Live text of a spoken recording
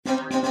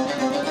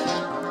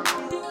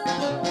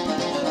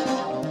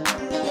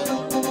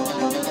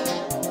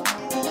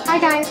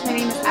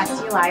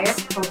Esty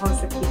Elias,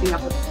 co-host of Keeping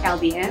Up with the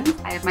Chaldeans.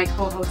 I have my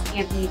co-host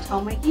Anthony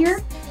Toma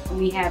here, and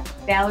we have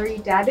Valerie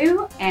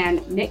Dadu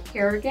and Nick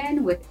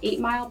Kerrigan with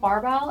 8 Mile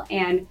Barbell,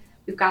 and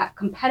we've got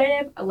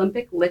competitive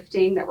Olympic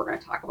lifting that we're going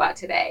to talk about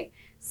today.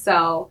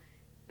 So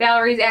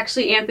Valerie's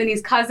actually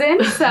Anthony's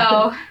cousin,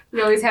 so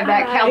we always have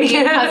that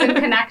Chaldean cousin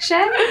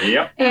connection.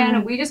 Yep.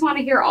 And we just want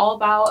to hear all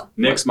about...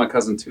 Nick's my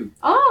cousin too.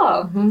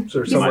 Oh. Mm-hmm.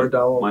 So somewhere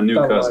down my new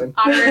down cousin.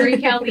 Honorary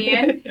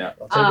Chaldean. Yeah.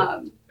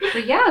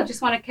 But yeah,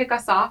 just want to kick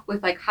us off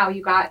with like how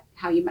you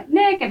met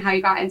Nick and how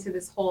you got into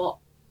this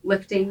whole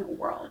lifting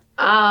world.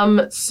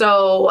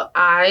 So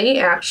I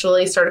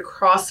actually started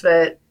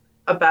CrossFit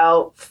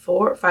about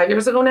 4 or 5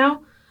 years ago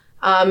now.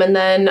 And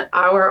then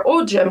our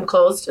old gym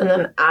closed, and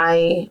then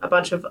a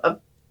bunch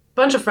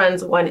of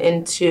friends went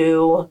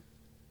into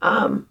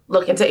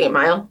look into 8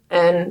 Mile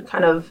and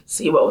kind of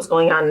see what was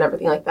going on and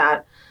everything like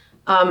that.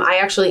 I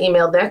actually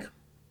emailed Nick,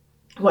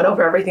 went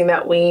over everything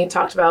that we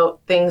talked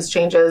about, things,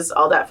 changes,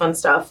 all that fun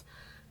stuff.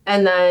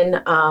 And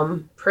then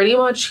pretty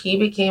much he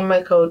became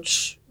my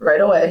coach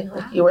right away.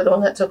 Like, you were the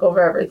one that took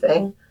over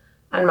everything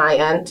on my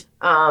end.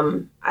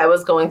 I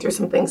was going through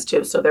some things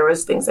too. So there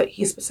was things that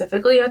he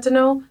specifically had to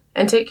know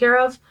and take care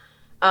of.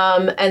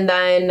 And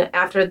then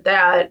after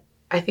that,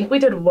 I think we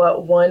did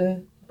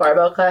one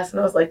barbell class, and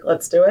I was like,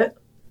 let's do it.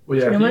 Well,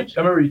 yeah, I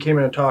remember you came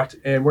in and talked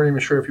and weren't even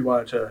sure if you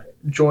wanted to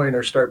join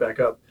or start back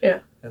up. Yeah.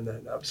 And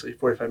then obviously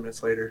 45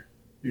 minutes later,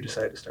 you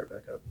decided to start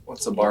back up.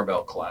 What's a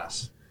barbell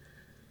class?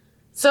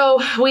 So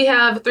we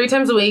have 3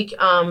 times a week.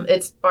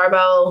 It's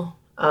barbell.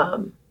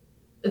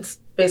 It's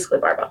basically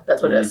barbell.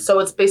 That's what it is. So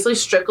it's basically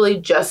strictly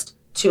just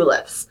 2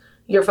 lifts.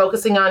 You're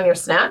focusing on your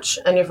snatch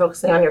and you're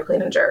focusing on your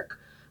clean and jerk.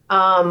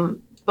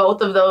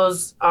 Both of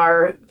those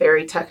are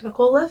very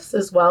technical lifts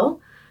as well.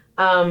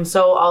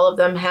 So all of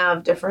them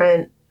have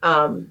different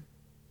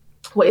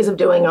ways of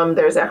doing them.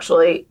 There's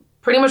actually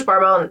pretty much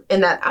barbell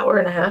in that hour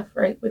and a half,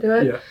 right? We do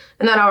it. Yeah.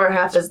 And that hour and a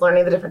half is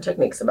learning the different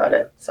techniques about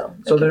it. So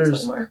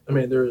there's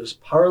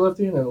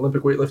powerlifting and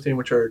Olympic weightlifting,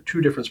 which are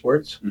 2 different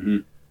sports. Mm-hmm.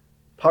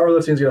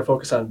 Powerlifting is going to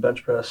focus on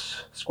bench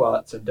press,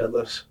 squats, and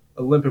deadlifts.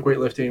 Olympic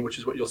weightlifting, which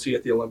is what you'll see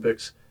at the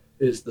Olympics,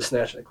 is the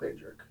snatch and the clean and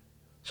jerk.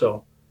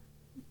 So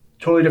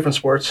totally different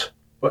sports,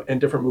 but in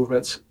different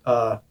movements.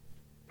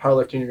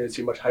 Powerlifting, you're going to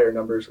see much higher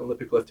numbers.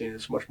 Olympic lifting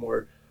is much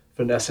more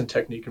finesse and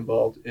technique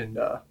involved in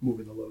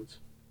moving the loads.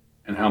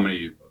 And how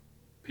many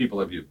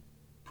people have you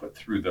put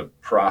through the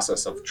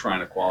process of trying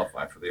to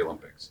qualify for the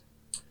Olympics?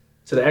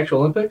 So the actual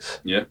Olympics?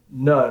 Yeah.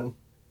 None,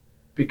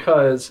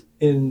 because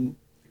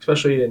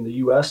especially in the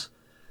U.S.,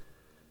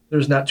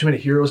 there's not too many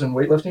heroes in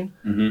weightlifting,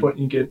 but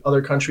you get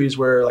other countries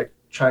where like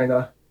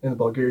China and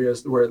Bulgaria,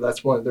 where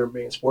that's one of their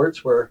main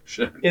sports, where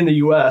in the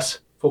U.S.,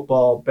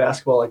 football,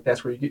 basketball, like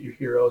that's where you get your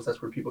heroes. That's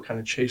where people kind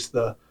of chase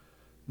the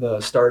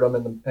stardom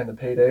and the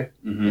payday.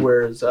 Mm-hmm.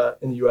 Whereas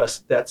in the U.S.,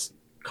 that's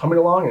coming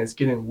along and it's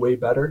getting way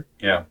better.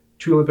 Yeah.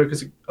 2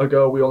 Olympics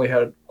ago, we only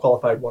had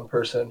qualified 1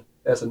 person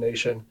as a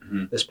nation.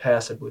 Mm-hmm. This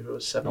past, I believe it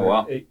was 7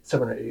 or 8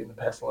 in the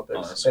past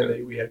Olympics.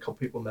 And we had a couple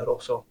people medal.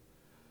 So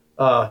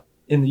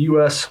in the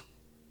U.S.,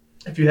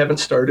 if you haven't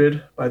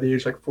started by the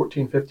age like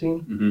 14,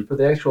 15, for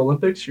the actual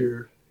Olympics,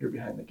 you're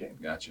behind the game.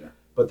 Gotcha.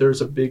 But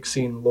there's a big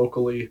scene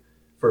locally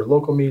for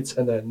local meets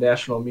and then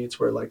national meets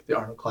where like the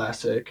Arnold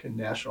Classic and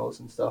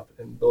nationals and stuff,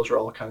 and those are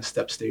all kind of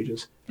step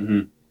stages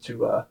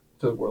to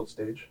the world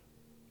stage.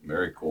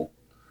 Very cool.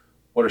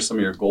 What are some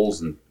of your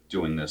goals in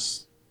doing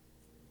this?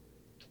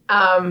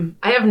 I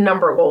have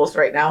number goals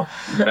right now.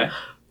 Okay.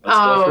 Let's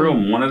go through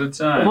them one at a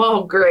time.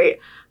 Well, great.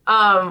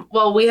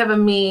 Well, we have a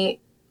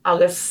meet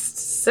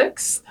August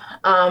 6th,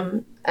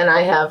 and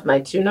I have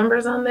my 2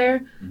 numbers on there.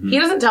 Mm-hmm. He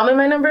doesn't tell me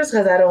my numbers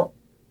because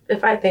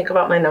if I think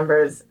about my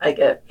numbers, I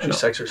get... She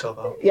psychs herself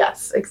out.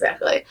 Yes,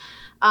 exactly.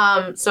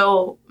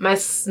 So my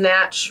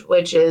snatch,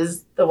 which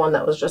is the one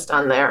that was just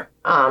on there,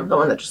 the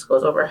one that just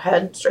goes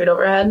overhead, straight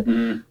overhead,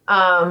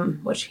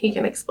 which he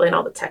can explain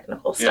all the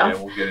technical stuff.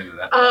 Yeah, we'll get into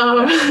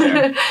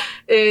that.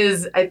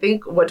 Is, I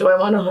think, what do I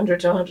want,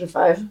 100 to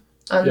 105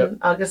 on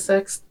August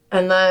 6th?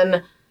 And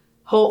then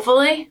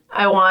hopefully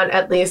I want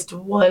at least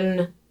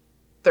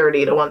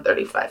 130 to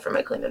 135 for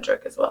my clean and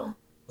jerk as well.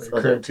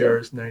 Your current PR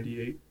is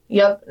 98.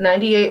 Yep,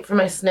 98 for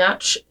my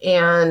snatch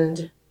and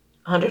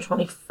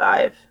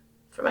 125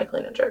 for my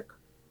clean and jerk.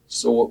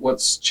 So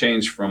what's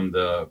changed from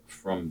the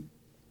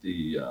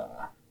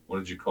what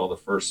did you call the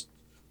first?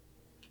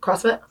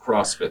 CrossFit.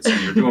 CrossFit. So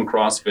you're doing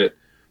CrossFit.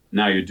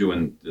 Now you're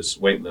doing this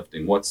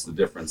weightlifting. What's the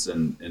difference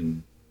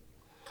in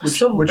which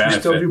you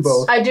still do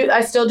both? I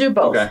still do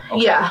both. Okay.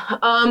 Yeah.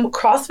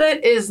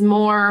 CrossFit is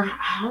more.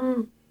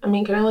 Can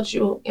I let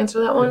you answer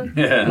that one?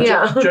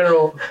 Yeah.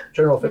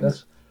 General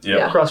fitness.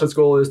 Yeah. CrossFit's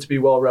goal is to be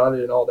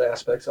well-rounded in all the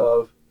aspects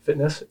of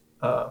fitness.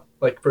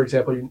 Like, for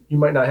example, you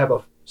might not have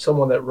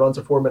someone that runs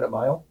a 4-minute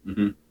mile,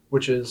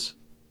 which is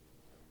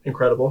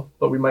incredible,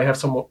 but we might have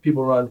some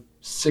people run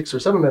 6 or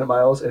 7-minute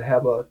miles and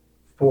have a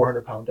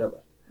 400-pound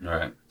deadlift. All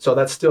right. So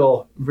that's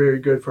still very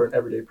good for an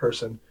everyday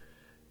person.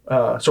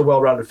 So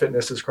well-rounded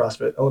fitness is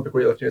CrossFit. Olympic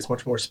weightlifting is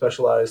much more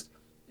specialized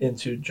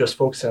into just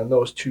focusing on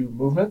those two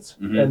movements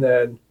Mhm. and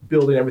then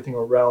building everything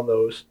around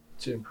those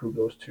to improve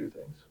those two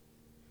things.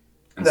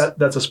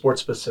 That's a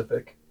sports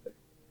specific.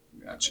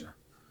 Gotcha.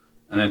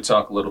 And then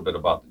talk a little bit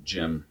about the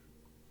gym.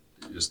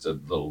 Just a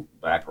little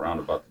background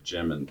about the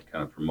gym and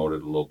kind of promote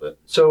it a little bit.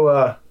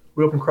 So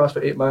we opened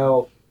CrossFit 8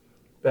 Mile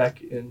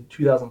back in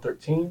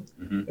 2013.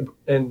 Mm-hmm.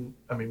 And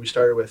I mean, we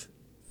started with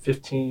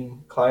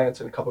 15 clients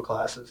and a couple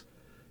classes,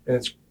 and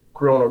it's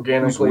grown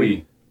organically.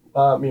 Who's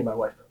we? Me and my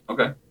wife.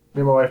 Okay. Me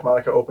and my wife,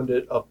 Monica, opened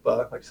it up,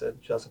 like I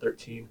said,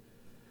 2013.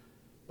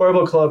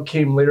 Barbell Club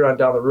came later on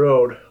down the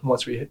road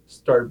once we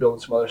started building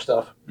some other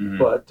stuff. Mm-hmm.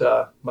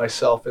 But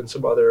myself and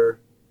some other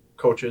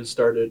coaches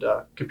started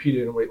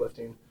competing in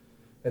weightlifting,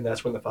 and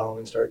that's when the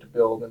following started to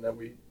build. And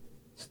then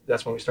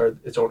that's when we started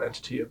its own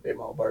entity of 8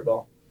 Mile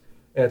Barbell,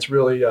 and it's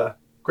really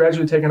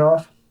gradually taken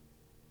off.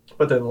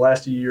 But then the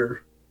last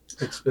year,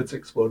 it's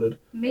exploded.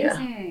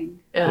 Amazing.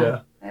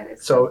 Yeah. That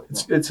is So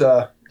cool. it's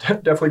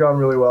definitely gone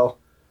really well,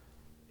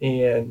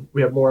 and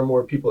we have more and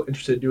more people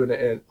interested in doing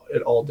it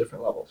at all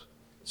different levels.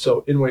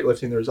 So in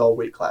weightlifting, there's all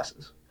weight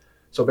classes.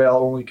 So Val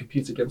only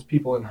competes against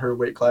people in her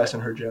weight class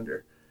and her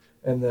gender.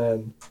 And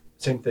then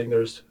same thing,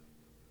 there's,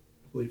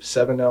 I believe,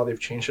 7 now. They've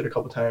changed it a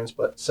couple times,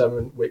 but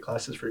 7 weight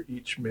classes for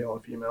each male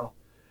and female.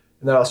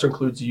 And that also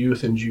includes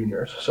youth and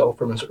juniors. So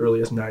from as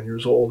early as 9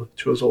 years old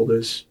to as old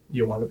as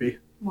you want to be.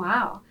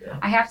 Wow. Yeah.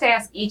 I have to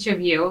ask each of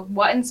you,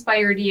 what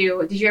inspired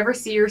you? Did you ever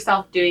see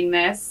yourself doing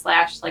this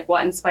 / like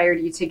what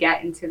inspired you to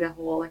get into the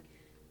whole like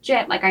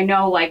gym? Like I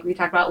know like we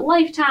talked about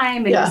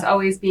Lifetime and Yeah. just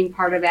always being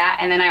part of that.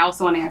 And then I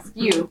also want to ask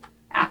you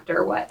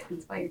after what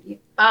inspired you.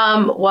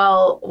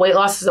 Well, weight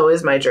loss is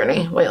always my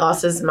journey. Weight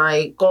loss is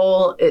my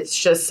goal. It's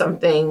just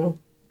something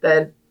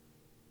that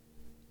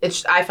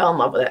I fell in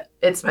love with it.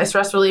 It's my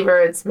stress reliever.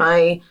 It's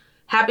my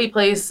happy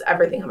place.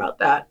 Everything about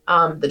that.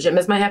 The gym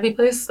is my happy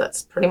place.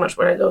 That's pretty much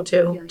what I go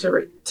to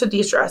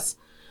de-stress.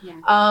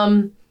 Yeah.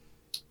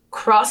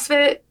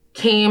 CrossFit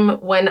came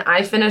when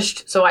I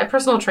finished. So I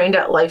personal trained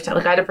at Lifetime.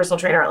 Like I had a personal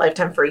trainer at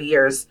Lifetime for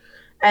years.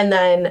 And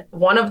then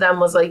one of them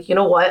was like, you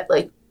know what?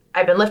 Like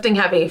I've been lifting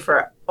heavy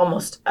for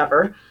almost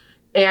ever.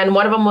 And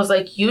one of them was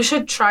like, you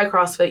should try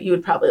CrossFit. You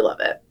would probably love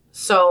it.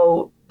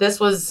 So this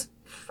was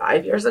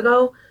 5 years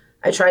ago.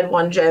 I tried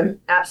one gym,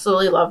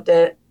 absolutely loved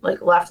it.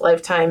 Like left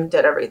Lifetime,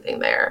 did everything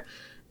there.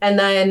 And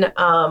then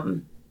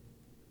I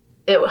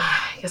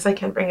guess I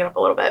can bring it up a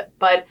little bit,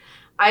 but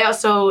I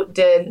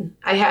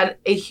had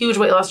a huge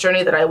weight loss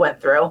journey that I went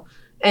through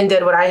and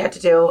did what I had to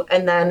do.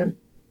 And then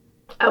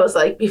I was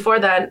like, before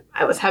that,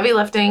 I was heavy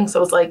lifting. So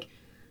it was like,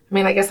 I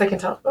mean, I guess I can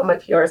talk about my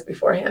PRs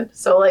beforehand.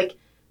 So like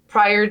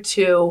prior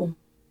to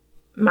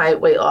my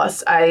weight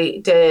loss,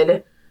 I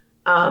did,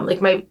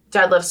 like my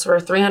deadlifts were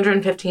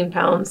 315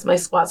 pounds. My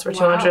squats were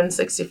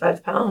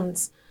 265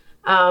 pounds.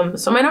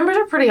 So my numbers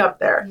are pretty up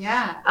there.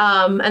 Yeah.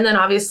 And then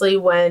obviously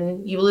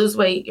when you lose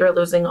weight, you're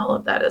losing all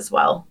of that as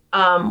well.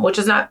 Which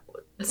is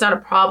it's not a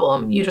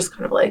problem. You just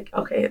kind of like,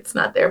 okay, it's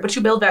not there, but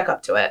you build back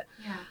up to it.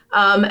 Yeah.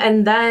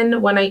 And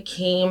then when I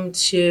came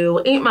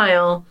to 8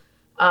 Mile,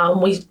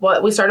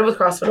 we started with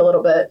CrossFit a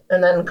little bit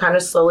and then kind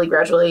of slowly,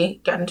 gradually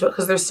got into it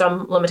because there's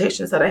some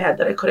limitations that I had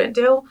that I couldn't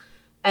do.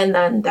 And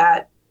then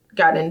that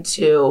got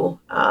into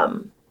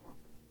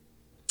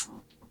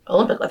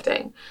Olympic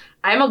lifting.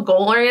 I'm a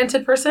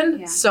goal-oriented person,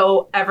 Yeah.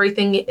 so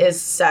everything is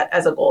set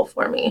as a goal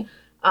for me.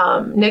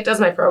 Nick does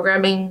my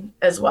programming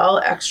as well,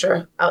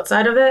 extra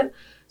outside of it.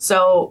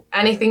 So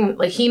anything,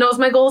 like he knows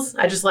my goals,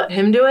 I just let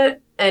him do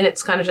it, and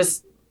it's kind of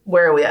just,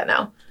 where are we at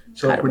now?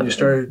 So like when you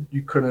started,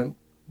 you couldn't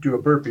do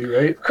a burpee,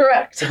 right?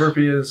 Correct. The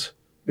burpee is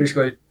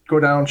basically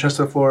go down, chest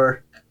to the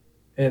floor,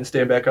 and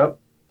stand back up.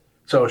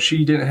 So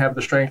she didn't have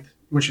the strength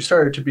when she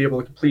started to be able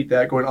to complete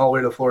that, going all the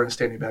way to the floor and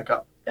standing back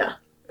up. Yeah.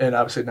 And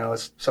obviously now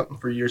it's something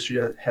for years she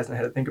hasn't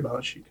had to think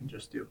about. She can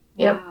just do.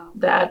 Yep, Wow.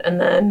 that, and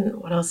then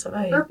what else have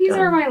I Burpees done?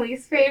 are my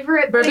least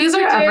favorite. Burpees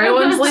thing are to do.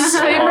 everyone's least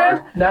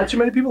favorite. Not too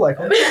many people like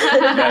them.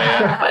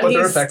 But But he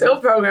they're effective. still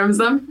programs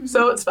them,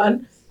 so it's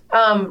fun.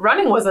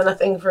 Running wasn't a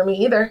thing for me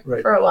either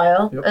Right. for a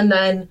while. Yep. And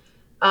then,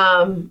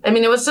 I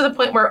mean, it was to the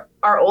point where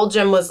our old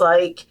gym was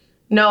like,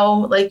 no,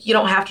 like you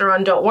don't have to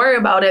run, don't worry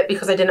about it,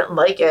 because I didn't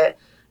like it.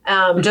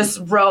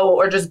 Just row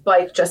or just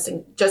bike just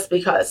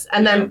because.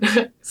 And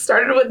then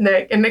started with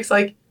Nick, and Nick's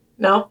like,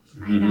 no,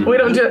 Mhm. we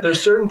don't do it.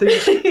 There's certain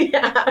things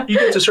Yeah. you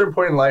get to a certain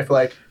point in life,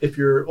 like if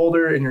you're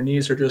older and your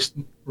knees are just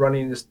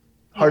running just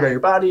hard on your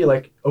body,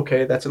 like,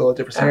 okay, that's a little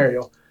different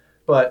scenario.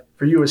 But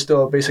for you, it's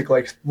still a basic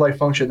like life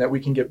function that we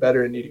can get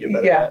better and need to get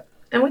better Yeah. at.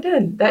 And we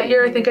did. That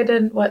year, I think I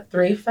did,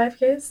 3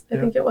 5Ks? I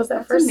Yeah. think it was that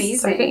That's first,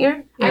 amazing. second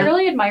year. I Yeah.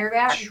 really admire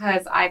that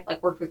because I've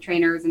like worked with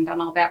trainers and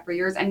done all that for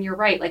years. And you're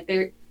right. Like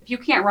if you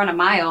can't run a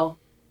mile,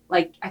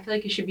 like I feel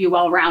like you should be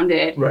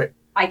well-rounded. Right.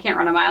 I can't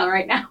run a mile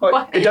right now.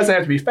 Well, but it doesn't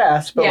have to be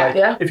fast, but Yeah. like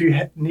Yeah. if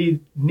you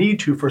need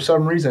to for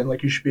some reason,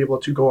 like you should be able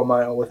to go a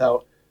mile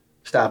without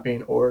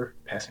stopping or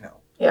passing out.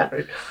 Yeah.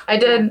 Right? I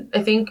did,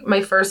 I think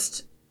my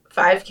first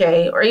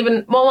 5K or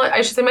even, well,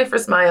 I should say my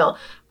first mile,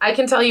 I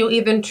can tell you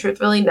even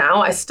truthfully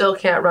now, I still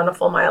can't run a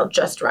full mile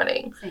just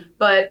running. Same.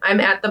 But I'm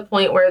at the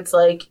point where it's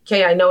like,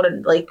 okay, I know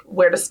to like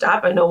where to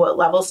stop. I know what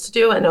levels to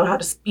do. I know how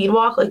to speed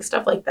walk, like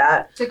stuff like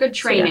that. It's a good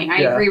training.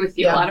 I Yeah. agree with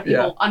you. A Yeah. lot of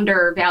people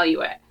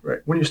undervalue it. Right.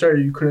 When you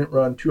started, you couldn't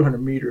run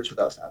 200 meters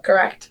without stopping.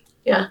 Correct.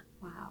 Yeah.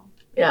 Wow.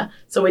 Yeah.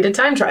 So we did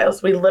time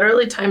trials. We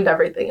literally timed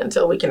everything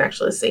until we can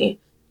actually see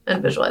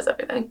and visualize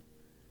everything.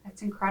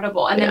 That's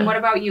incredible. And Yeah. then what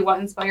about you? What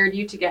inspired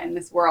you to get in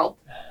this world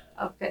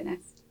of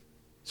fitness?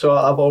 So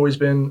I've always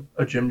been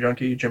a gym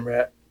junkie, gym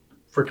rat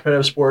for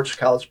competitive sports,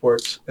 college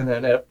sports. And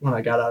then when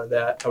I got out of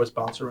that, I was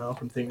bouncing around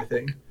from thing to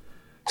thing.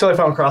 So I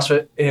found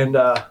CrossFit, and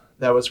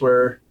that was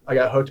where I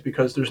got hooked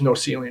because there's no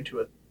ceiling to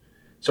it.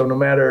 So no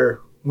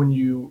matter when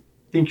you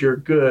think you're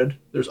good,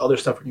 there's other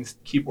stuff we can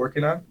keep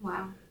working on.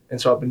 Wow.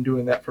 And so I've been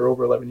doing that for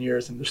over 11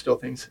 years, and there's still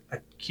things I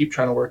keep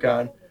trying to work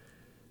on.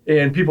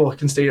 And people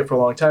can stay it for a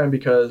long time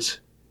because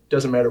it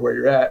doesn't matter where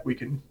you're at. We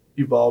can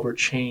evolve or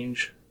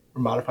change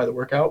or modify the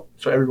workout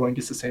so everyone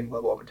gets the same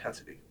level of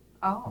intensity.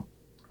 Oh.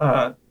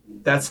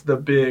 That's the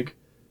big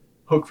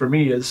hook for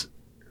me is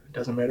it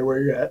doesn't matter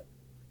where you're at.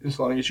 As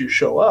long as you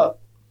show up,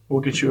 we'll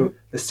get you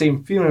the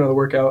same feeling of the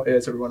workout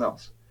as everyone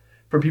else.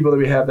 For people that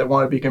we have that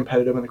want to be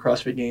competitive in the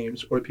CrossFit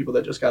Games or people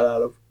that just got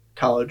out of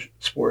college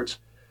sports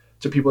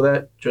to people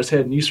that just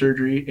had knee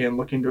surgery and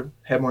looking to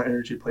have more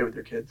energy to play with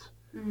their kids.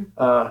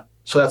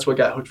 So that's what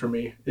got hooked for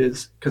me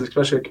is because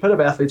especially competitive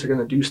athletes are going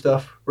to do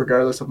stuff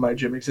regardless of my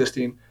gym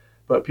existing.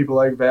 But people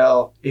like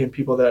Val and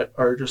people that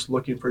are just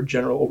looking for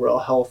general overall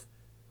health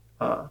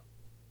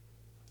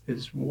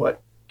is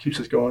what keeps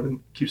us going and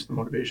keeps the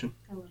motivation.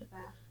 I love that.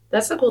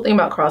 That's the cool thing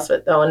about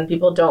CrossFit, though, and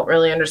people don't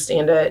really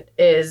understand it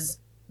is,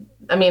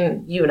 I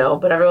mean, you know,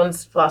 but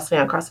everyone's philosophy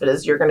on CrossFit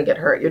is you're going to get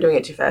hurt. You're doing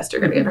it too fast.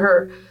 You're going to get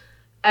hurt.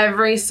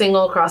 Every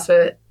single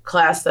CrossFit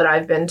class that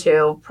I've been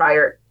to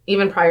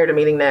even prior to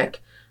meeting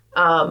Nick,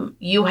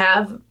 you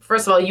have,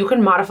 first of all, you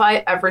can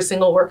modify every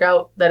single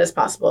workout that is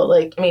possible.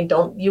 Like, I mean,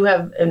 don't you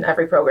have in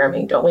every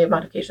programming, don't we have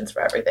modifications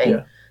for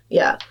everything?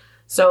 Yeah.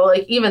 So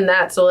like even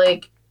that, so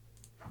like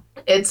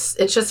it's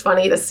just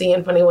funny to see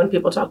and funny when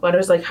people talk about it.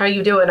 It's like, how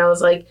you do it? And I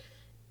was like,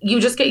 you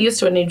just get used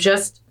to it and you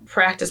just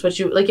practice what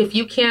you, like if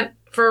you can't,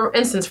 for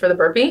instance, for the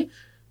burpee,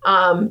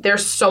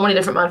 there's so many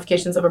different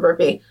modifications of a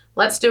burpee.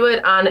 Let's do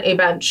it on a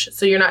bench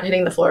so you're not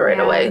hitting the floor right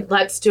away.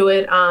 Let's do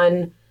it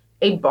on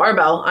a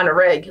barbell on a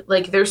rig.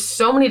 Like there's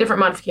so many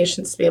different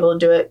modifications to be able to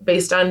do it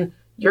based on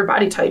your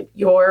body type,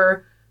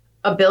 your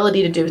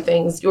ability to do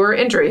things, your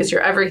injuries,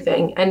 your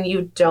everything. And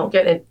you don't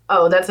get it.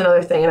 Oh, that's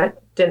another thing. And I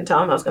didn't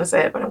tell him I was going to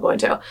say it, but I'm going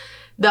to.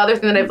 The other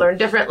thing that I've learned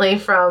differently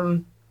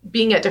from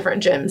being at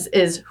different gyms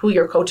is who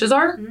your coaches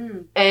are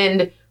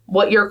and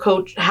what your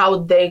coach, how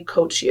they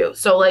coach you.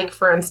 So like,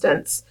 for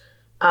instance,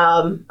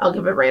 I'll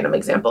give a random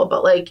example,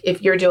 but like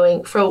if you're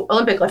doing for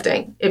Olympic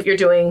lifting, if you're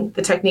doing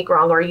the technique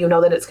wrong, or you know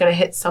that it's going to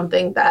hit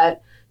something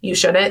that you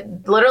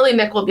shouldn't, literally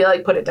Nick will be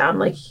like, put it down.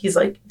 Like he's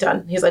like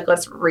done. He's like,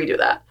 let's redo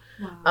that.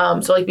 Wow.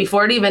 So like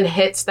before it even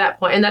hits that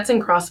point, and that's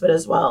in CrossFit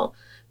as well,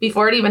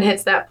 before it even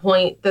hits that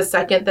point, the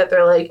second that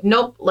they're like,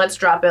 nope, let's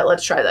drop it.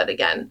 Let's try that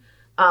again.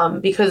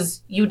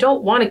 Because you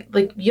don't want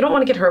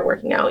to get hurt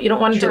working out. You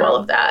don't want to do all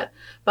of that.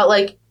 But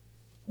like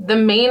the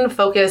main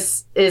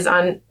focus is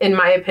on, in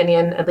my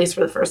opinion, at least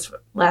for the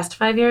last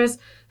 5 years,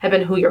 have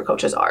been who your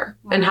coaches are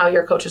and how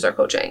your coaches are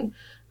coaching.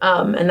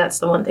 And that's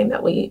the one thing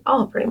that we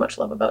all pretty much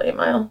love about 8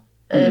 Mile.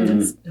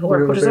 And it's who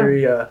our coaches are. We're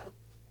a very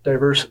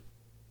diverse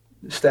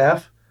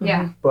staff.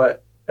 Yeah.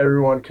 But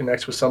everyone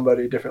connects with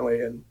somebody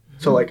differently. And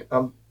so like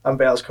I'm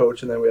Val's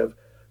coach, and then we have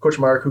Coach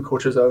Mark who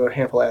coaches other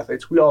handful of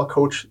athletes. We all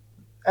coach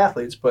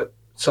athletes, but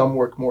some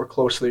work more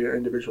closely or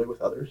individually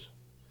with others.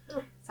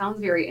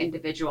 Sounds very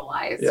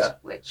individualized,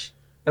 which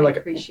and I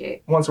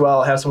appreciate. Once in a while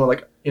I'll have someone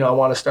like, I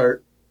want to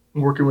start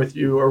working with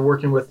you or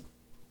working with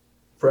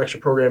for extra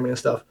programming and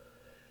stuff.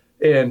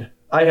 And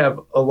I have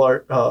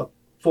a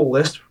full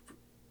list,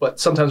 but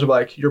sometimes we're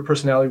like, your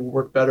personality will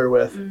work better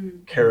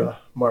with Kara,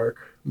 Mark,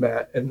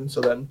 Matt, and so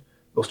then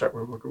we'll start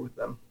working with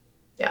them.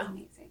 Yeah.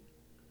 Amazing.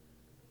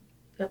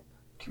 Yep.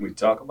 Can we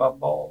talk about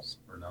balls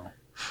or no?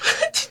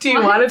 Do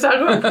you want to talk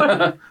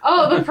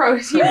about the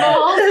protein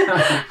balls?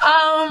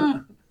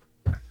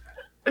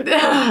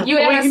 You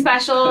had a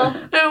special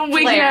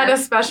we can add a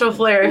special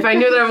flair. If I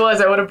knew there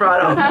was, I would have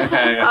brought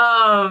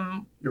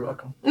them. You're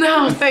welcome.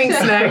 No, thanks,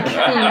 Nick.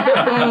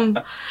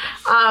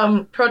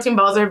 Protein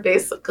balls are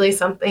basically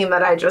something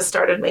that I just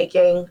started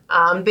making.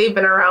 They've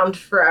been around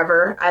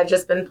forever. I've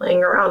just been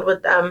playing around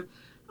with them.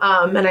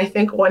 And I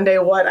think one day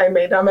I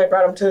made them, I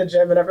brought them to the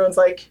gym and everyone's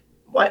like,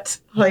 what?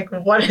 Like,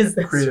 what is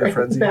this Creative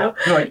frenzy. now?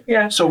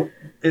 Yeah. So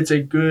it's a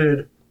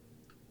good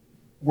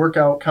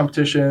workout,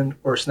 competition,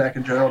 or snack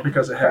in general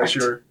because it has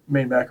your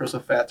main macros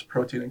of fats,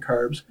 protein, and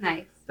carbs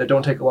that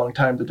don't take a long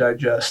time to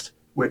digest,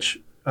 which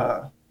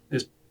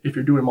is, if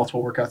you're doing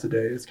multiple workouts a day,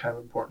 it's kind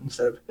of important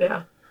instead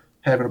of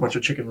having a bunch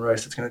of chicken and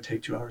rice. It's going to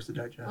take 2 hours to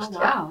digest. Oh,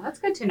 wow. That's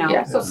good to know.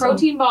 Yeah. So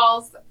protein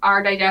balls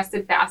are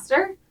digested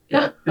faster?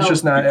 Yeah. It's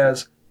just not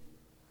as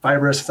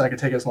fibrous. It's not going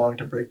to take as long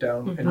to break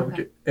down. And you'll Okay.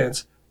 get, and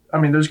it's, I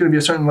mean, there's going to be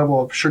a certain level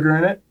of sugar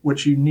in it,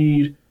 which you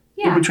need in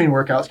Yeah, between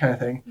workouts kind of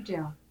thing, you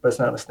do. but it's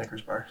not in a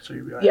Snickers bar. So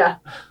you'll be all right.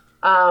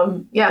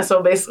 Yeah.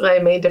 So basically I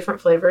made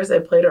different flavors. I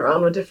played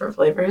around with different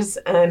flavors,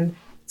 and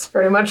it's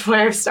pretty much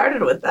where I've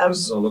started with them.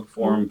 So look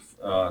for them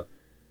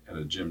at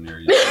a gym near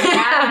you.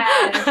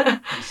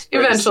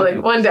 Eventually,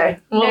 one day.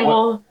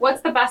 We'll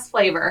What's the best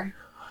flavor?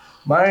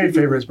 My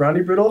favorite is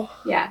brownie brittle.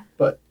 Yeah.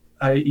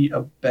 I eat a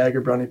bag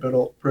of brownie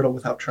brittle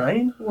without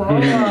trying. Whoa.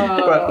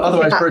 But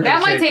otherwise, birthday that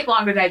might cake. take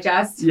longer to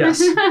digest. Yes.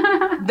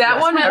 That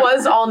one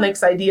was all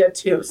Nick's idea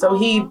too. So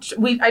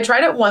I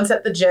tried it once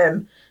at the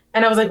gym,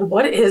 and I was like,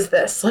 "What is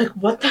this? Like,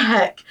 what the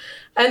heck?"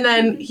 And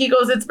then he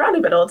goes, "It's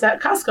brownie brittle. It's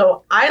at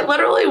Costco." I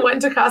literally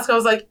went to Costco. I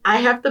was like, "I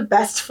have the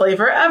best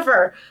flavor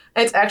ever."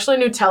 It's actually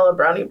Nutella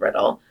brownie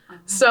brittle.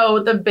 So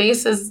the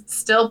base is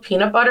still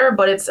peanut butter,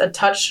 but it's a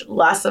touch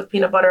less of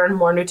peanut butter and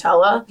more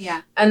Nutella.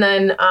 Yeah. And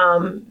then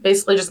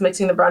basically just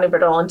mixing the brownie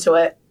brittle into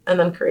it and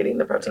then creating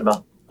the protein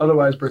ball.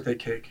 Otherwise, birthday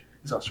cake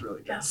is also really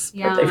good. Yes.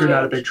 Yeah. Birthday If you're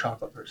not a cake. big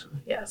chocolate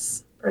person.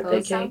 Yes. Birthday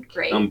Those sound cake.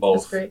 great. I'm That's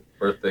both great.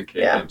 birthday cake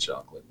Yeah. and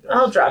chocolate.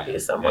 I'll drop you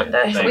some one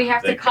day. Thank We you,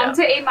 have to thank come you.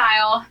 to 8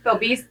 Mile. There'll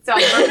be some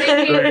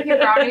birthday cake and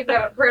brownie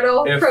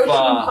brittle If, protein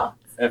balls.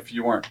 If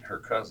you weren't her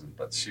cousin,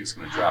 but she's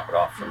going to drop it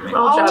off from me.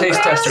 I'll drop Taste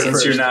it. tester Since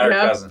first. you're not her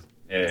Yep. cousin.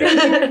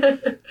 Yeah.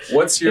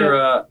 What's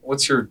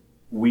your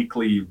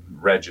weekly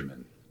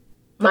regimen?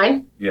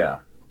 Mine? Yeah.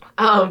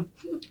 Good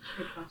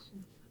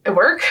question. I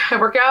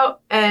work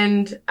out,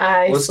 and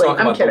I Let's sleep. talk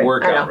I'm about kidding. the I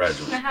workout know.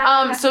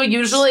 regimen. So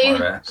usually,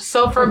 Smart ass.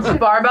 so for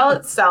barbell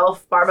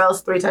itself, barbell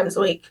is 3 times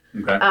a week.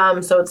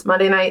 Okay. So it's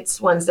Monday nights,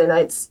 Wednesday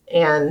nights,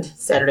 and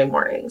Saturday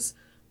mornings.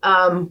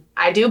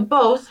 I do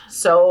both.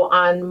 So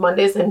on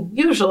Mondays and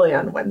usually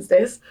on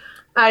Wednesdays,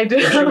 I do.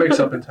 She wakes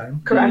up in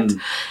time. Correct.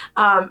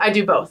 I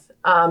do both.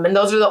 And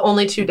those are the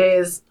only 2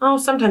 days. Oh,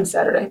 sometimes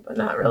Saturday, but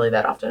not really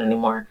that often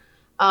anymore.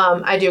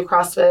 I do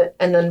CrossFit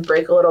and then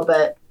break a little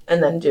bit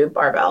and then do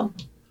barbell.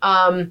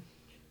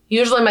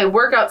 Usually my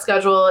workout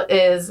schedule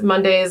is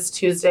Mondays,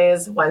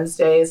 Tuesdays,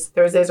 Wednesdays,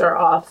 Thursdays are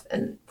off,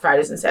 and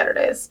Fridays and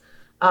Saturdays.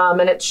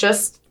 And it's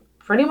just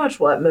pretty much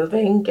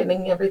moving,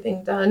 getting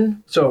everything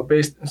done. So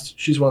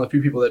she's one of the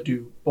few people that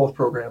do both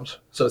programs.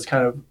 So it's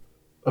kind of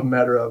a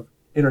matter of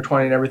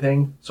intertwining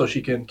everything so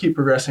she can keep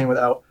progressing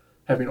without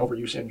having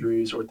overuse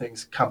injuries or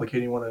things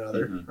complicating one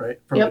another, Mhm. right?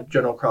 From Yep. the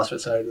general CrossFit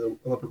side to the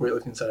Olympic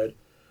weightlifting side.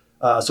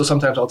 So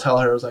sometimes I'll tell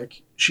her, I was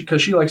like,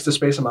 because she likes to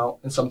space them out,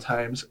 and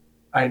sometimes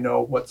I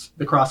know what's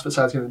the CrossFit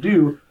side is going to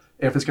do.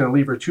 If it's going to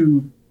leave her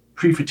too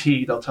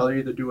pre-fatigued, I'll tell her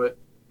either do it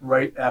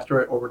right after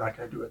it or we're not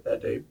going to do it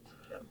that day.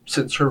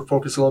 Since her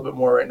focus a little bit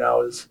more right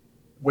now is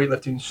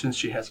weightlifting, since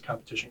she has a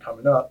competition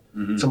coming up,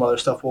 Mhm. some other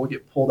stuff will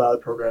get pulled out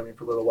of programming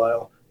for a little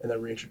while and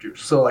then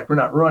reintroduced. So like we're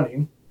not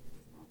running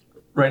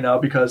right now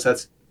because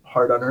that's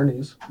hard on her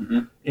knees.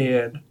 Mhm.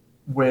 And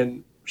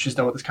when she's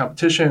done with this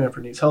competition, if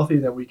her knee's healthy,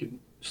 then we can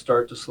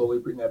start to slowly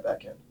bring that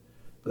back in.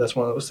 But that's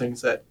one of those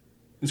things that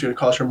is going to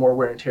cause her more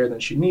wear and tear than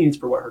she needs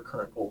for what her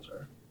current goals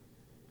are.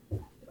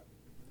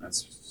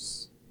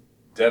 That's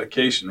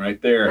dedication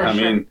right there. For I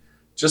sure. mean,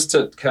 just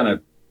to kind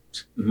of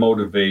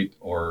motivate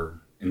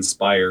or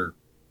inspire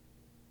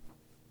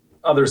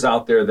others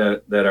out there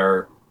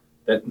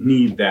that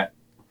need that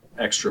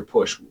extra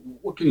push.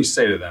 What can you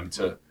say to them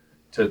to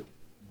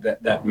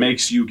that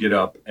makes you get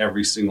up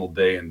every single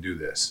day and do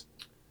this?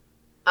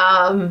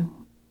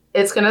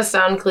 It's going to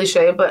sound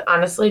cliche, but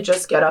honestly,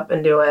 just get up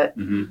and do it.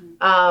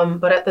 Mm-hmm.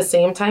 But at the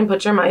same time,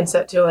 put your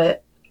mindset to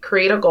it.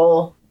 Create a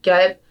goal.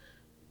 Get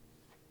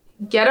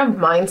a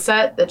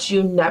mindset that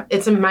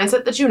it's a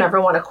mindset that you never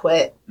want to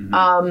quit.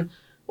 Mhm.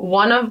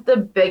 One of the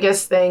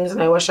biggest things,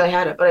 and I wish I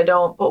had it, but I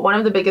don't, but one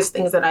of the biggest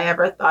things that I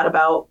ever thought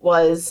about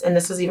was, and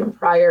this was even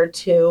prior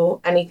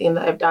to anything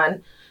that I've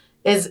done,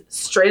 is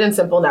straight and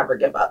simple, never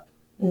give up.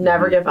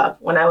 Never give up.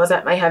 When I was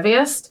at my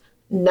heaviest,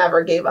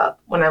 never gave up.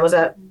 When I was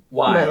at my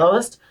Why?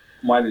 lowest,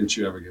 Why didn't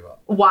you ever give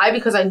up? why?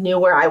 Because I knew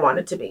where I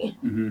wanted to be.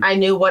 Mm-hmm. I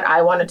knew what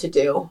I wanted to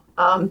do.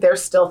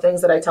 There's still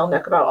things that I tell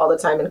Nick about all the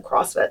time in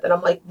CrossFit that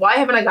I'm like, why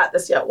haven't I got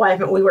this yet? Why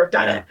haven't we worked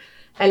on Yeah. it?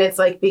 And it's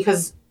like,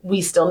 because we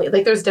still need,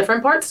 like, there's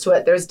different parts to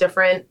it. There's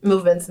different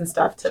movements and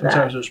stuff to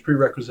Sometimes there's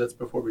prerequisites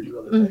before we do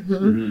other things. that.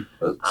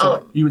 Mm-hmm.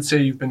 So you would say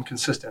you've been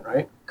consistent,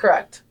 right?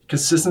 Correct.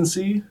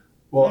 Consistency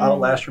will Mm.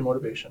 outlast your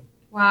motivation.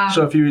 Wow.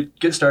 So if you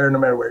get started no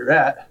matter where you're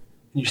at,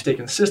 and you stay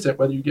consistent,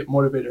 whether you get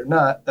motivated or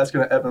not, that's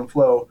going to ebb and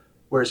flow,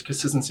 whereas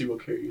consistency will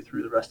carry you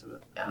through the rest of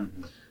it.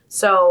 Mm-hmm.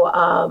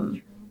 So,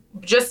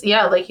 just,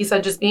 yeah, like he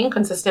said, just being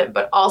consistent,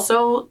 but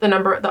also the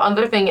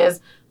other thing is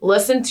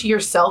listen to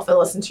yourself and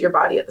listen to your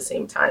body at the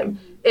same time.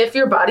 If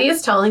your body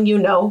is telling you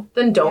no,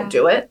 then don't Yeah.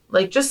 do it.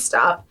 Like, just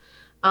stop.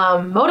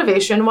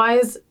 Motivation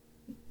wise,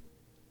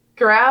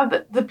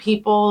 grab the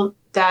people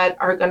that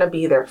are going to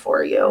be there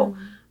for you.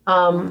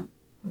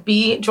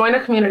 Join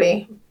a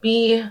community,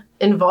 be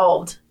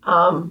involved.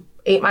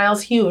 8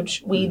 Mile's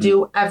huge. We Mhm.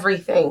 do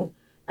everything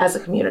as a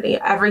community,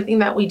 everything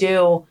that we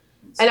do.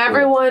 And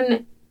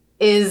everyone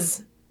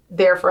is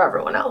there for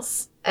everyone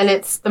else. And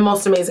it's the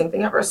most amazing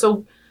thing ever.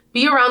 So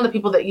be around the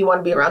people that you want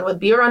to be around with.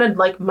 Be around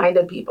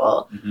like-minded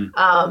people.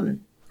 Mm-hmm.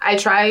 I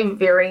try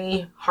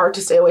very hard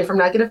to stay away from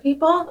negative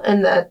people,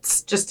 and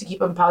that's just to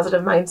keep a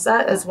positive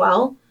mindset as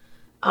well.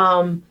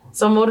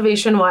 So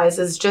motivation-wise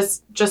is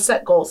just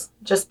set goals.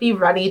 Just be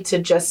ready to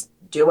just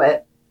do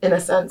it, in a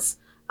sense.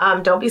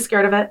 Don't be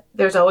scared of it.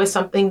 There's always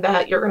something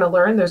that you're going to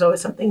learn. There's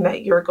always something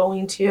that you're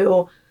going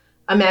to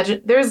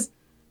imagine.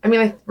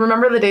 I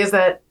remember the days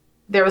that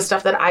there was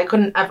stuff that I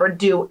couldn't ever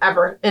do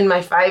ever in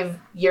my 5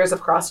 years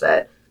of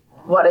CrossFit.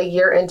 What, a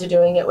year into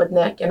doing it with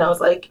Nick, and I was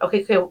like,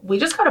 okay, we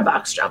just got a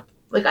box jump.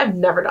 Like, I've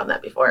never done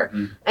that before.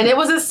 Mm-hmm. And it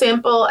was as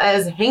simple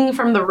as hanging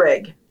from the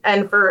rig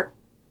and for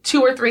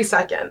 2 or 3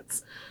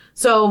 seconds.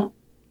 So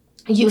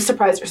you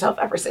surprise yourself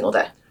every single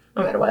day,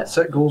 no matter what.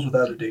 Set goals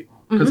without a date.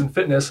 Because in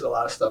fitness, a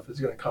lot of stuff is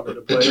going to come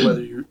into play,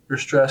 whether you're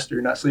stressed or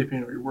you're not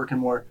sleeping or you're working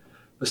more,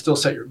 but still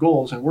set your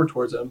goals and work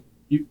towards them.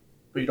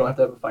 But you don't have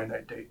to have a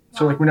finite date. Wow.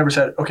 So, like, we never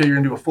said, okay, you're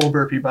going to do a full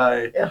burpee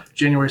by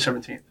January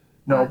 17th.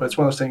 No, but it's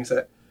one of those things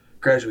that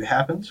gradually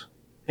happens.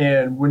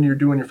 And when you're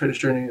doing your fitness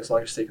journey, as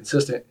long as you stay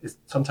consistent,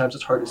 sometimes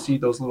it's hard to see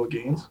those little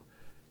gains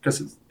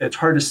because it's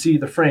hard to see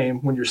the frame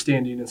when you're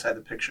standing inside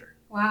the picture.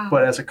 Wow.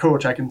 But as a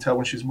coach, I can tell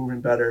when she's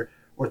moving better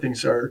or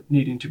things are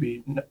needing to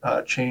be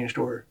changed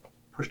or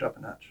pushed up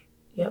a notch.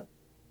 Yep.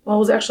 Well, it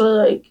was actually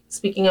like,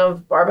 speaking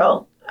of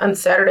barbell, on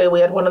Saturday we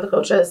had one of the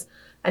coaches,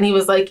 and he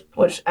was like,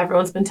 which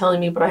everyone's been telling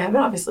me, but I haven't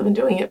obviously been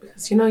doing it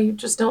because, you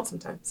just don't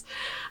sometimes.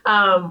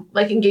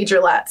 Like, engage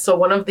your lats.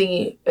 So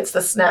it's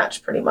the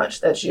snatch pretty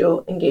much that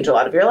you engage a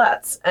lot of your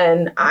lats.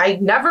 And I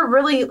never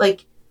really,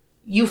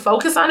 you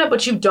focus on it,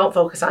 but you don't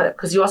focus on it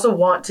because you also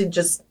want to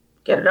just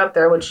get it up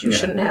there, which you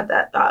shouldn't have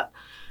that thought.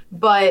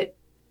 But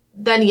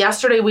then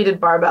yesterday we did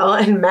barbell,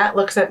 and Matt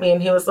looks at me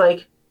and he was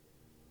like,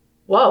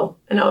 whoa.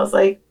 And I was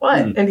like, what?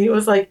 And he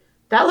was like,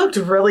 that looked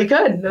really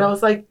good. And I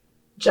was like,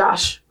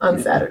 Josh, on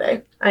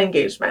Saturday, I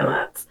engaged my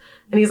lats.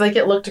 And he's like,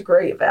 it looked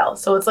great, Val.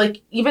 So it's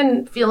like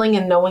even feeling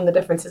and knowing the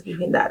differences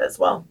between that as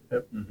well.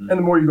 Yep. Mm-hmm. And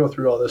the more you go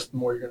through all this, the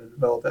more you're going to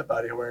develop that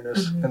body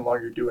awareness. And the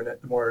longer you're doing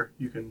it, the more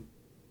you can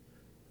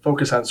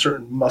focus on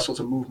certain muscles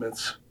and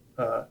movements.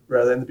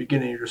 Rather than in the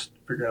beginning, you're just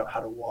figuring out how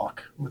to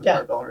walk with the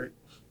barbell, right?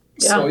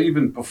 Yeah. So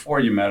even before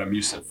you met him,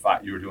 you said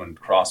you were doing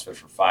CrossFit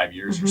for 5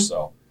 years or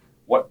so.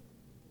 What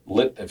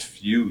lit the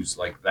fuse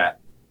like that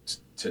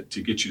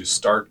to get you to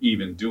start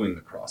even doing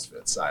the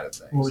CrossFit side of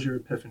things? What was your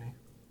epiphany?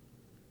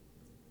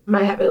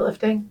 My heavy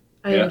lifting.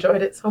 I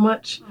enjoyed it so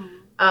much.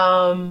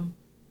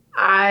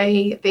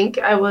 I think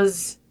I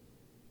was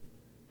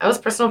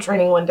personal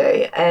training one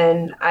day,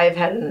 and I've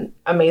had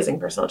amazing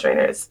personal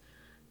trainers.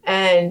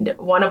 And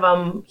one of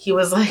them, he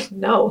was like,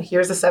 no,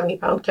 here's a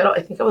 70-pound kettle.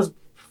 I think I was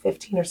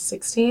 15 or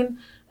 16. And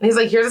he's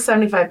like, here's a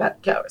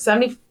 70-pound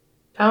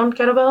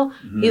kettlebell.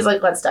 He's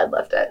like, let's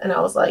deadlift it. And I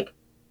was like,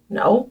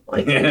 no,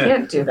 I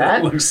can't do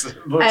that. looks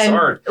and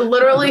hard.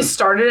 Literally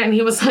started it, and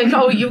he was like,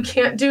 oh, you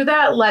can't do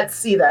that? Let's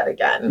see that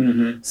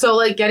again.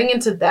 So getting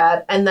into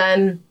that, and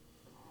then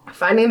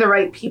finding the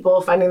right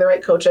people, finding the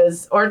right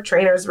coaches or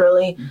trainers,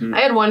 really.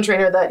 I had one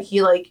trainer that he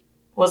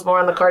was more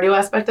on the cardio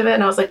aspect of it,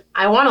 and I was like,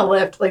 I want to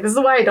lift. This is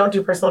why I don't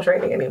do personal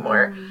training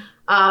anymore.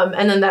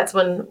 And then that's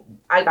when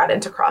I got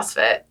into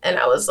CrossFit, and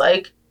I was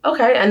like,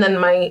 okay. And then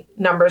my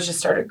numbers just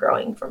started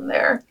growing from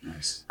there.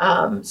 Nice.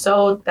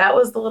 So that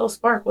was the little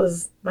spark,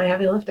 was my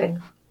heavy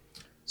lifting.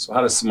 So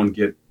how does someone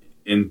get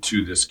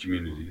into this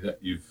community that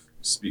you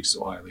speak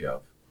so highly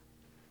of?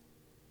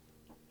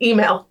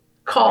 Email,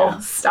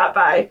 call, stop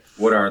by.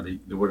 What are the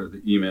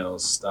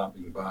emails?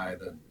 Stopping by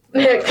the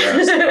Nick.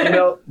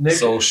 Email Nick.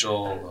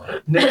 Social.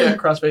 Nick at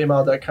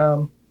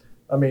CrossFit8mile.com.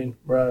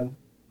 We're on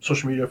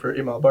social media for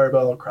 8 Mile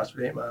Barbell,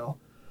 CrossFit 8 Mile.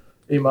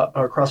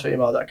 Or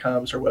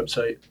CrossFit8mile.com is our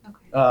website.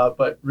 Okay.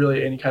 But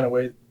really, any kind of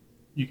way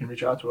you can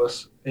reach out to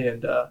us.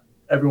 And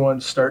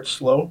everyone starts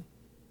slow,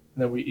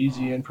 and then we ease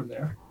you in from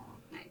there.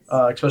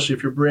 Nice. Especially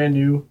if you're brand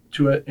new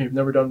to it and you've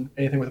never done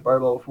anything with a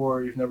barbell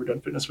before, you've never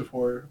done fitness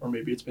before, or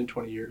maybe it's been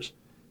 20 years.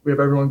 We have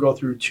everyone go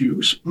through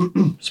 2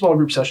 small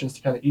group sessions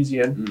to kind of ease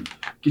you in,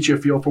 get you a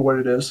feel for what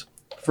it is.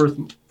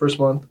 First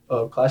month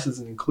of classes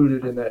is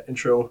included in that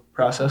intro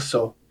process.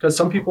 So, because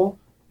some people,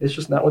 it's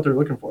just not what they're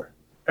looking for.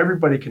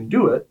 Everybody can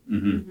do it,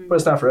 but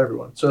it's not for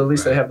everyone. So at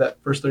least they have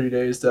that first 30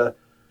 days to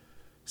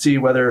see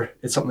whether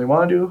it's something they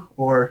want to do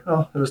or,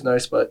 oh, it was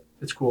nice, but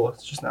it's cool.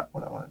 It's just not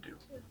what I want to do.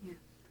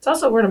 It's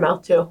also word of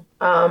mouth too.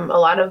 A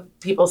lot of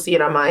people see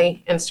it on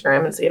my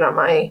Instagram and see it on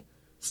my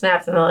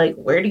snaps, and they're like,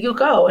 where do you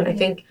go? And I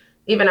think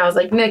even I was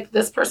like, Nick,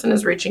 this person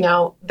is reaching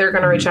out. They're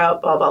going to reach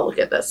out, blah, blah, look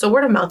at this. So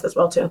word of mouth as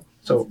well too.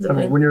 So,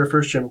 when your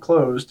first gym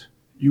closed,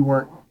 you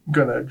weren't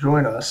going to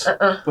join us,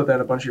 but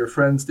then a bunch of your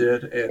friends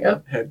did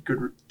and had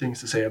good things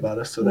to say about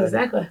us. So then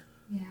exactly.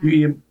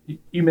 You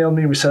emailed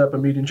me, we set up a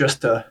meeting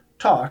just to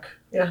talk.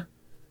 Yeah.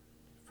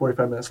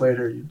 45 minutes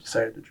later, you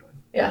decided to join.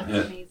 Yeah.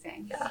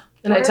 Amazing. Yeah.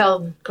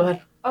 And go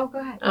ahead. Oh, go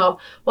ahead. Oh,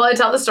 well, I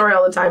tell the story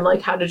all the time,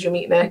 like, how did you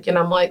meet Nick? And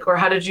I'm like, or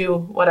how did you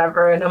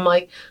whatever? And I'm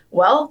like,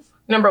 well,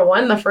 number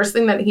one, the first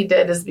thing that he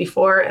did is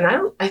before,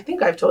 and I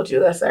think I've told you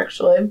this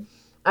actually.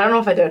 I don't know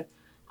if I did.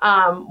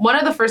 One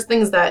of the first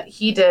things that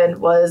he did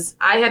was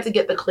I had to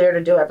get the clear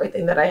to do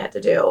everything that I had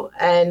to do,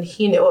 and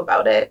he knew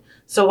about it.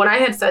 So when I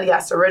had said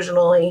yes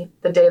originally,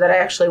 the day that I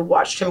actually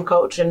watched him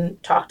coach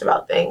and talked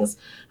about things,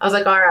 I was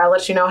like, all right, I'll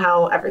let you know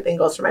how everything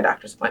goes for my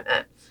doctor's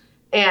appointment.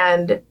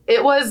 And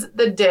it was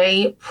the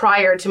day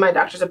prior to my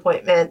doctor's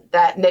appointment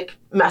that Nick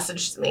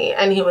messaged me,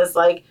 and he was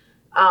like,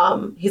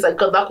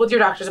 good luck with your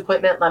doctor's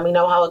appointment. Let me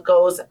know how it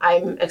goes.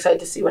 I'm excited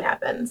to see what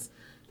happens.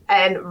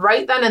 And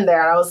right then and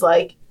there, I was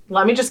like,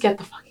 let me just get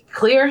the fucking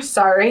clear.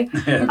 Sorry.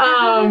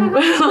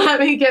 Let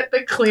me get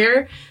the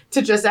clear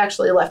to just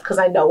actually lift because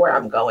I know where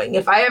I'm going.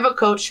 If I have a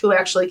coach who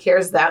actually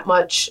cares that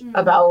much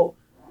about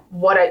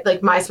what I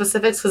like my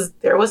specifics, because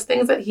there was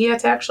things that he had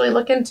to actually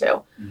look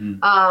into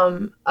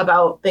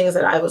about things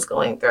that I was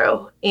going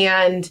through.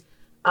 And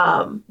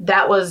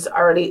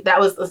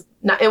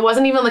it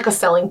wasn't even like a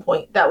selling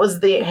point. That was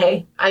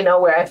hey, I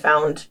know where I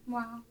found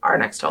our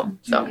next home.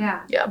 So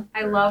yeah.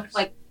 I love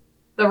like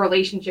the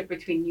relationship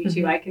between you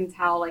two. I can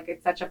tell like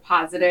it's such a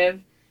positive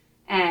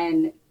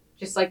and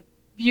just like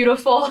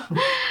beautiful.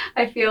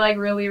 I feel like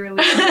really,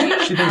 really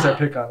sweet. She thinks I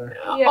pick on her.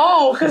 Yeah.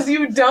 Oh, because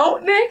you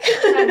don't, Nick?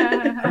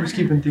 I'm just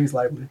keeping things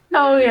lively.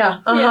 Oh,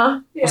 yeah.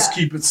 Uh-huh. Yeah. Let's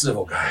keep it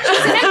civil, guys.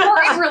 It's an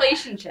important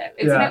relationship.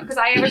 It's Yeah. because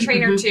I am a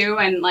trainer too,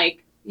 and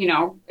like, you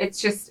know,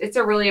 it's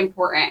a really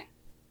important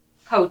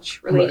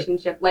coach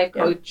relationship, life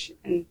coach,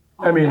 and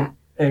all I mean, of that.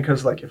 and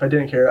because like if I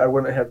didn't care, I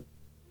wouldn't have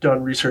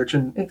done research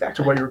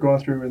into what you were going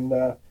through, and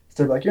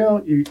instead of like,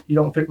 you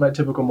don't fit my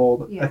typical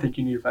mold. Yeah. I think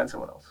you need to find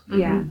someone else.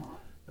 Yeah.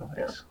 No,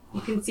 thanks. You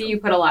can see you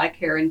put a lot of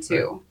care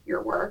into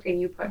your work, and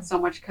you put so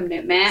much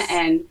commitment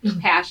and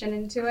passion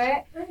into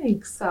it.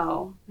 Thanks.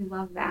 So we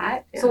love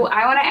that. Yeah. So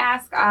I want to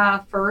ask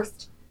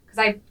first, because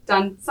I've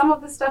done some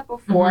of this stuff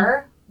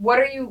before. What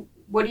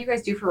do you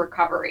guys do for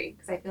recovery?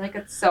 Because I feel like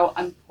it's so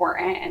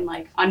important and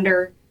like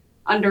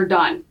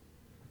underdone.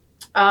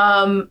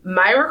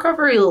 My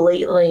recovery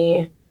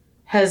lately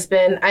has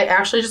been, I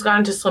actually just got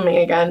into swimming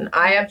again.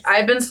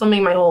 I've been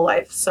swimming my whole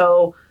life.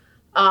 So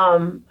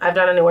I've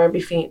done anywhere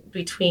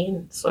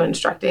between swim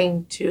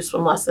instructing to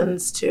swim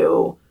lessons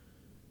to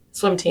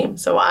swim team.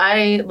 So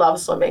I love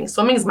swimming.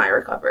 Swimming is my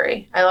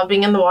recovery. I love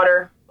being in the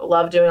water. I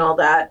love doing all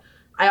that.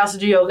 I also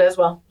do yoga as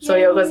well. So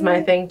yoga is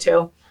my thing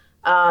too.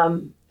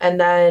 And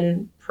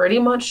then pretty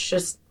much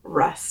just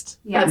rest.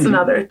 Yeah. That's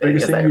another thing.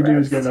 Biggest thing you do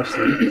is get enough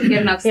sleep.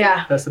 Get enough sleep.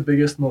 Yeah. That's the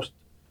biggest, most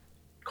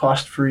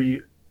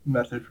cost-free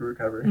method for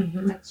recovery.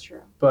 Mm-hmm. That's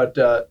true.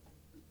 But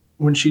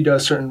when she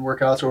does certain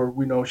workouts, or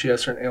we know she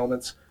has certain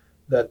ailments,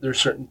 that there's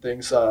certain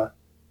things,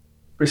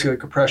 basically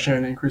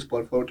compression, increased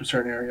blood flow to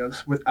certain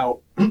areas without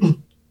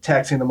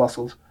taxing the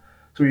muscles.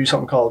 So we use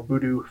something called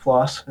Voodoo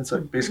Floss. It's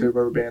like basically a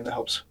rubber band that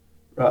helps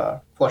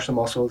flush the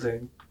muscles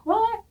and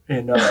What?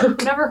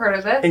 Never heard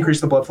of this.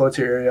 increase the blood flow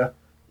to your area.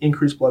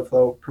 Increased blood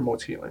flow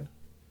promotes healing.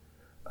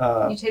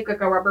 You take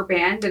like a rubber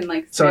band and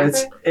like So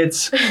snap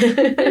it's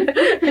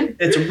it?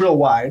 it's real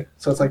wide,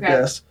 so it's like Okay.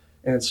 this,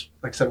 and it's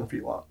like 7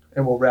 feet long,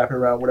 and we'll wrap it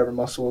around whatever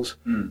muscles.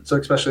 So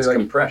especially It's like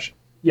compression.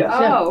 yes,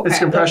 Oh, okay. it's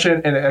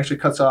compression, and it actually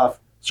cuts off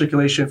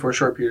circulation for a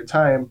short period of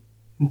time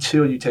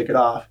until you take it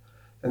off,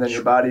 and then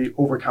your body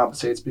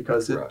overcompensates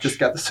because it Rush. just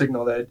got the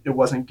signal that it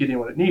wasn't getting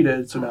what it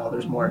needed. So now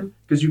there's more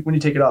because when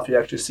you take it off, you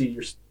actually see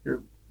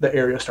the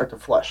area start to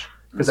flush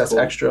because that's cool.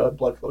 extra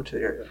blood flow to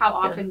the area. How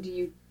often do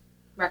you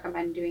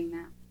recommend doing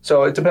that?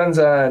 So it depends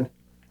on.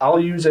 I'll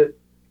use it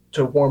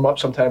to warm up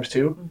sometimes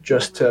too,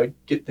 just to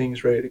get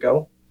things ready to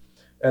go,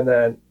 and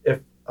then if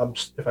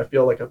I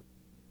feel like a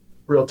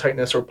real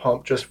tightness or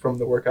pump just from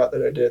the workout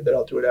that I did, that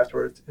I'll do it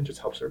afterwards. It just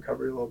helps the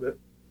recovery a little bit.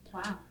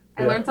 Wow.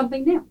 I learned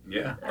something new.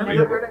 Yeah. I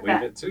never heard of we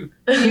that. did too.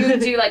 Do you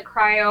do like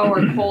cryo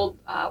or cold,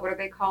 what are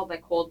they called?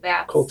 Like cold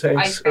baths? Cold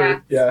tanks, Ice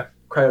baths?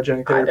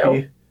 cryogenic I know.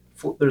 therapy.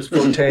 There's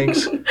float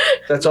tanks.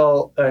 That's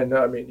all. And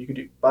I mean, you can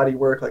do body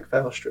work like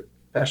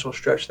fascial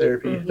stretch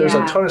therapy. There's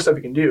Yeah. a ton of stuff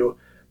you can do.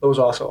 Those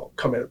also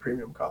come at a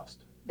premium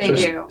cost. They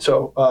do.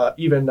 So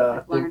even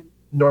I've learned.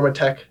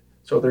 Normatec,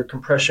 so their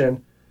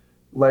compression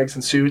legs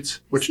and suits,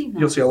 which seen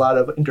you'll those. see a lot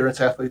of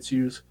endurance athletes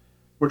use,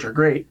 which are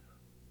great.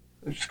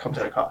 It just comes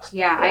at a cost.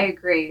 Yeah, I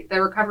agree.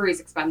 The recovery is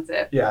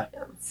expensive. Yeah.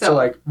 So, So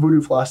like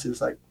Voodoo Floss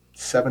is like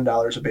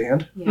 $7 a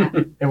band, yeah.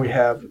 and we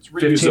have It's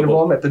 15 of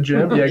reusable. them at the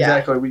gym. Yeah, Yeah.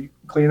 exactly. We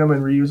clean them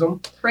and reuse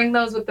them. Bring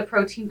those with the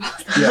protein balls.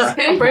 Yeah.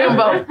 Bring them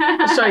both.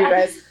 I'll show you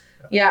guys.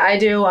 Yeah, I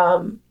do.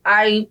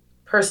 I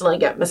personally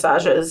get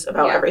massages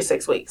about Yeah. every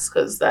 6 weeks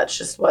because that's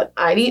just what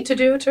I need to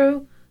do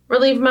to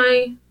relieve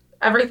my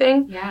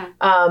everything. Yeah.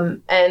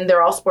 And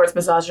they're all sports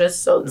massages,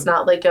 so it's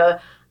not like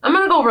I'm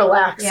gonna go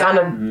relax on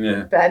a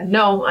Yeah. bed.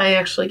 No, I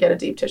actually get a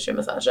deep tissue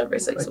massage every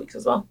 6 weeks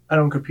as well. I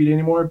don't compete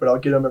anymore, but I'll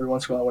get them every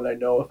once in a while when I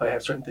know if I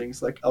have certain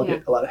things. Like I'll Yeah.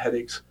 get a lot of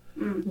headaches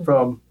Mm.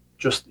 from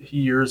just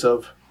years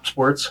of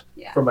sports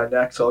Yeah. from my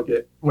neck. So I'll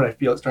get, when I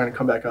feel it's starting to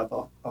come back up,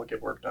 I'll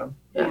get work done.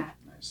 Yeah.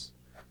 Nice.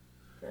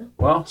 Yeah.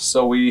 Well,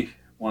 so we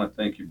want to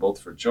thank you both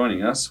for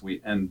joining us.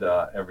 We end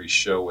every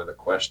show with a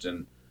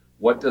question.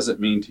 What does it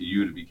mean to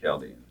you to be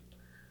Chaldean?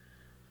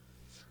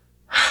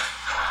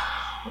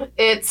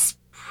 It's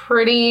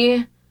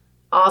pretty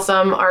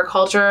awesome. Our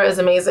culture is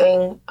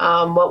amazing.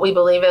 What we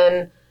believe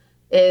in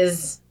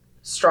is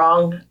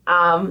strong.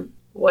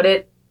 What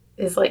it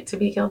is like to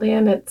be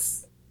Chaldean,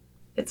 it's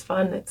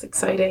fun. It's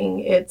exciting.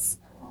 It's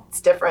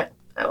different.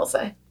 I will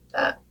say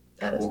that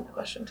is the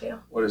question to you.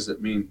 What does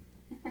it mean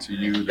to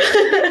you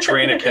to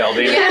train a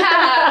Chaldean?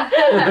 Yeah.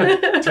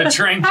 To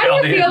train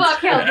How do you feel Chaldeans? about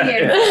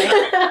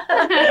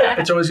Chaldeans?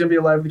 It's always going to be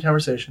a lively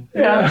conversation.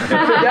 We're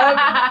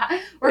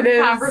It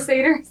is.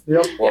 conversators.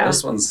 Yep. Well, Yeah.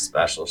 this one's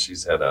special.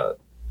 She's had a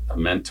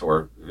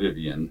mentor,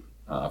 Vivian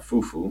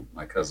Fufu,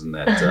 my cousin.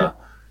 That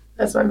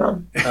That's my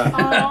mom.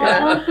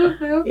 Aw,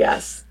 foo-foo.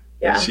 Yes.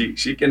 Yeah.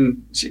 she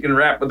can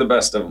rap with the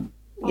best of them.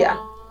 Yeah.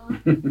 Aw,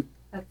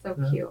 that's so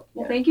Yeah. cute.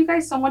 Well, thank you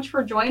guys so much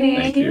for joining.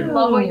 Thank you.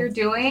 Love what you're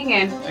doing,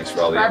 and Thanks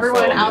for all the For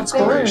everyone info and out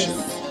there. inspiration.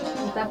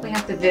 we'll definitely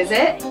have to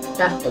visit.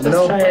 Yeah. Let me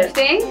know. Let's try it.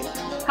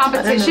 Thing,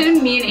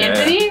 competition, me and Yeah.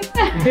 Anthony.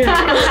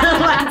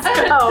 Let's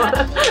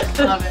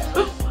go. Love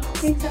it.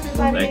 Thanks,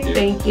 everybody. Thank you.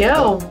 Thank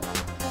you.